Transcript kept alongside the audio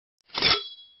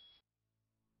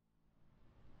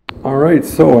Alright,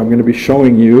 so I'm going to be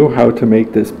showing you how to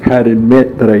make this padded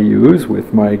mitt that I use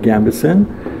with my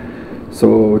Gambeson.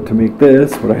 So to make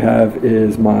this, what I have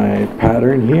is my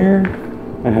pattern here.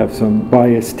 I have some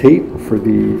bias tape for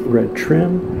the red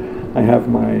trim. I have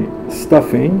my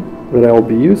stuffing that I will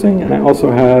be using, and I also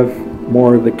have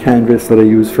more of the canvas that I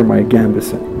use for my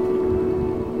Gambeson.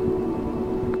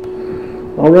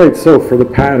 Alright, so for the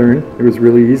pattern, it was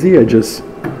really easy. I just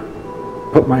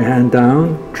put my hand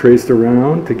down, traced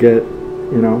around to get,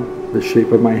 the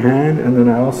shape of my hand, and then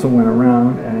I also went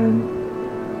around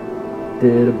and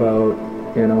did about,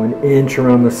 an inch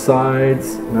around the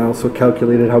sides, and I also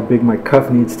calculated how big my cuff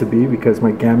needs to be because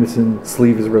my Gambeson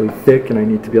sleeve is really thick and I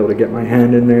need to be able to get my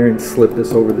hand in there and slip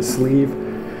this over the sleeve.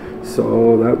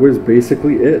 So that was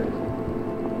basically it.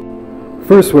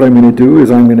 First, what I'm going to do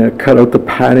is I'm going to cut out the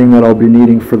padding that I'll be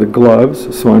needing for the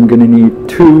gloves. So I'm going to need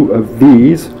 2 of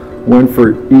these, one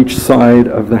for each side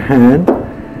of the hand.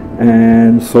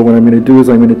 And so what I'm going to do is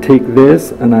I'm going to take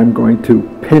this and I'm going to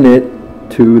pin it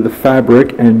to the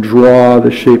fabric and draw the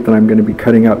shape that I'm going to be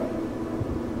cutting out.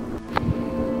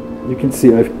 You can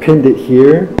see I've pinned it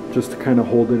here just to kind of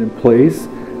hold it in place.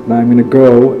 Now I'm going to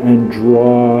go and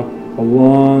draw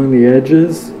along the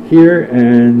edges here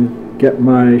and get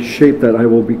my shape that I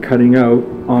will be cutting out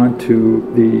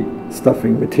onto the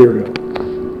stuffing material.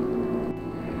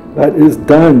 That is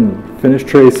done. Finished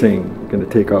tracing. I'm going to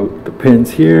take out the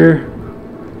pins here,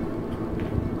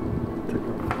 take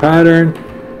out the pattern,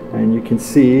 and you can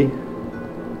see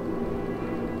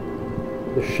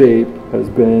the shape has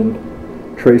been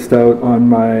traced out on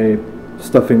my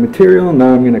stuffing material.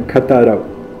 Now I'm going to cut that out.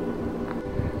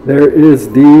 There is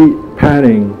the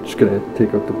padding. Just going to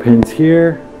take out the pins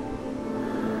here.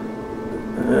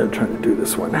 Trying to do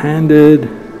this one-handed.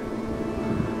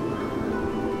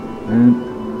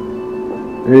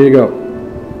 And there you go.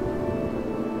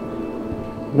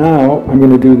 Now I'm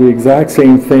going to do the exact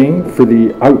same thing for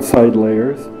the outside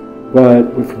layers,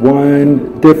 but with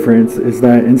one difference is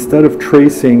that instead of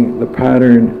tracing the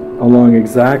pattern along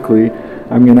exactly,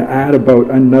 I'm going to add about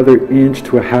another inch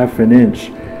to a half an inch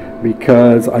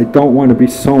because I don't want to be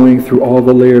sewing through all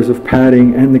the layers of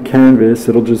padding and the canvas.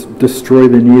 It'll just destroy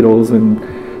the needles, and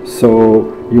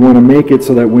so you want to make it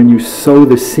so that when you sew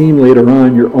the seam later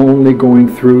on, you're only going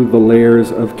through the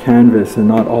layers of canvas and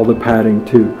not all the padding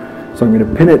too. So I'm going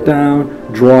to pin it down,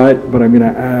 draw it, but I'm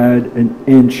going to add an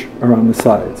inch around the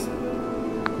sides.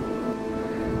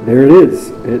 There it is.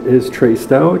 It is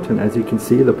traced out, and as you can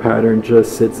see, the pattern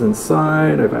just sits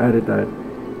inside. I've added that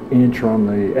inch around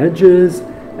the edges,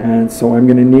 and so I'm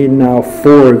going to need now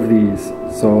 4 of these.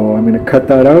 So I'm going to cut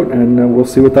that out, and we'll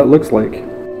see what that looks like.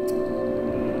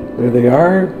 There they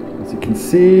are. As you can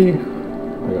see,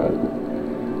 I got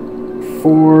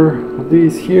 4 of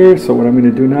these here. So what I'm going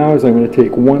to do now is I'm going to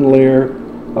take 1 layer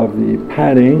of the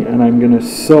padding and I'm going to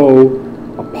sew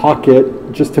a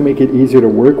pocket just to make it easier to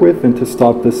work with and to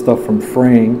stop this stuff from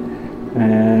fraying.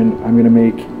 And I'm going to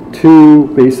make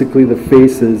 2, basically the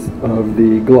faces of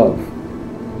the glove.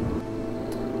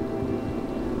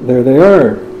 There they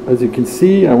are. As you can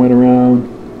see, I went around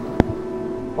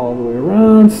all the way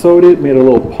around, sewed it, made a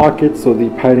little pocket so the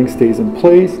padding stays in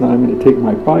place. Now I'm going to take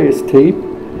my bias tape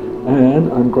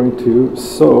and I'm going to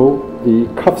sew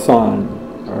the cuffs on,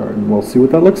 and we'll see what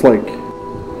that looks like.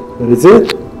 That is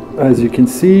it. As you can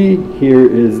see, here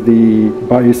is the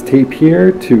bias tape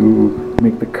here to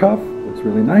make the cuff. It's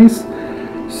really nice.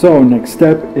 So next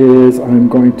step is I'm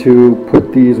going to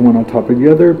put these one on top of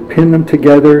the other, pin them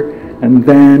together, and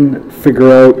then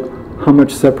figure out how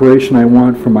much separation I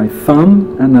want from my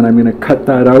thumb, and then I'm going to cut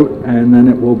that out, and then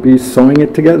it will be sewing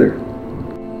it together.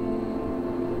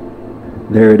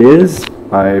 There it is.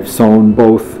 I've sewn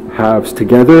both halves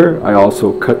together. I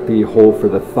also cut the hole for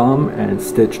the thumb and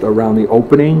stitched around the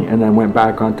opening, and then went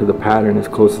back onto the pattern as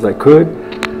close as I could.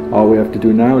 All we have to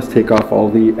do now is take off all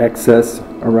the excess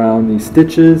around the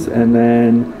stitches and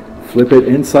then flip it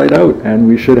inside out, and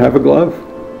we should have a glove.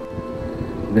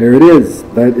 There it is.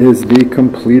 That is the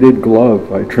completed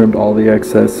glove. I trimmed all the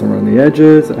excess around the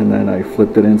edges and then I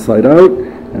flipped it inside out,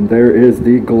 and there is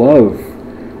the glove.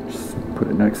 Just put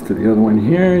it next to the other one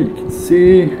here. You can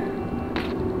see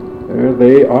there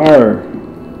they are.